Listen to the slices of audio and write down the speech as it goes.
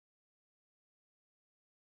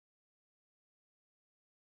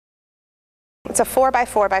It's a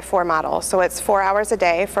 4x4x4 model, so it's 4 hours a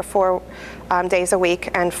day for 4 days a week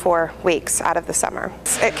and 4 weeks out of the summer.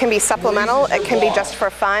 It can be supplemental, it can be just for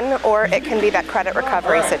fun, or it can be that credit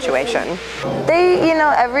recovery situation. They,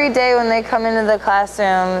 every day when they come into the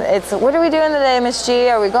classroom, it's, what are we doing today, Miss G?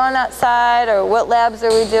 Are we going outside, or what labs are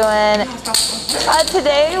we doing?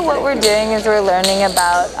 Today what we're doing is we're learning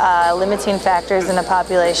about limiting factors in a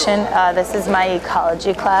population. This is my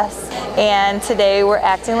ecology class, and today we're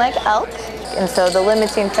acting like elk. And so the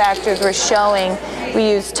limiting factors we're showing,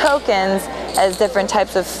 we use tokens as different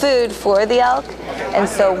types of food for the elk. And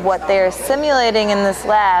so what they're simulating in this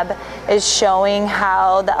lab is showing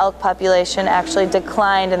how the elk population actually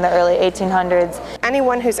declined in the early 1800s.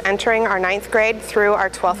 Anyone who's entering our 9th grade through our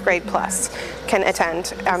 12th grade plus can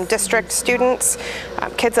attend. District students,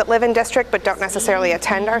 kids that live in district but don't necessarily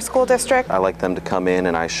attend our school district. I like them to come in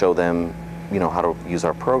and I show them, how to use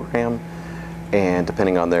our program. And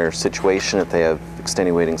depending on their situation, if they have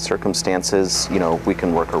extenuating circumstances, we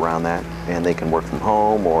can work around that, and they can work from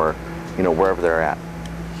home or, wherever they're at,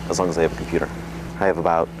 as long as they have a computer. I have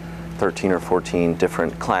about 13 or 14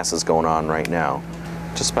 different classes going on right now.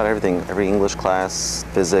 Just about everything, every English class,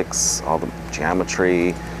 physics, all the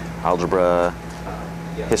geometry, algebra,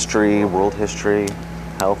 history, world history,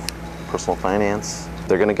 health, personal finance.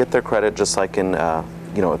 They're gonna get their credit just like in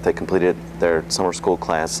if they completed their summer school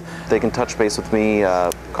class. They can touch base with me,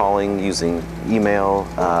 calling, using email,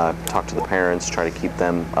 talk to the parents, try to keep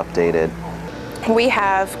them updated. We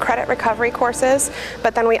have credit recovery courses,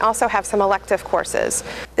 but then we also have some elective courses.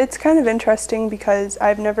 It's kind of interesting because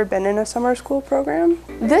I've never been in a summer school program.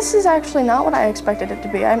 This is actually not what I expected it to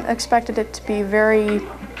be. I expected it to be very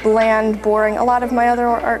bland, boring. A lot of my other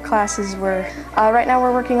art classes were. Right now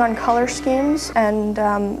we're working on color schemes and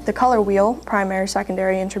the color wheel, primary,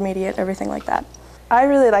 secondary, intermediate, everything like that. I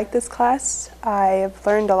really like this class. I've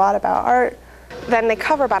learned a lot about art. Then they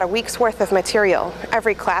cover about a week's worth of material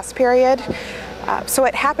every class period. So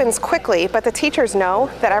it happens quickly, but the teachers know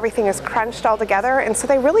that everything is crunched all together, and so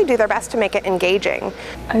they really do their best to make it engaging.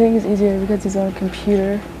 I think it's easier because it's on a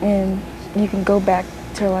computer and you can go back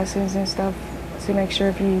to lessons and stuff to make sure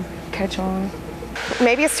if you catch on.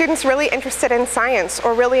 Maybe a student's really interested in science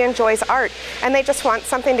or really enjoys art, and they just want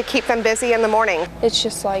something to keep them busy in the morning. It's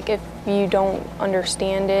just like if you don't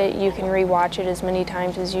understand it, you can rewatch it as many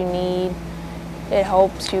times as you need. It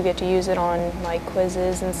helps. You get to use it on like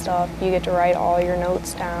quizzes and stuff. You get to write all your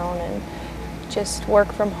notes down and just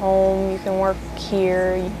work from home. You can work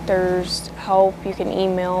here. There's help. You can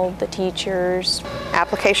email the teachers.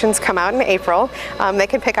 Applications come out in April. They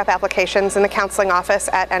can pick up applications in the counseling office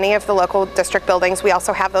at any of the local district buildings. We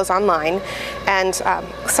also have those online. And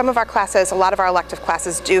some of our classes, a lot of our elective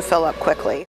classes do fill up quickly.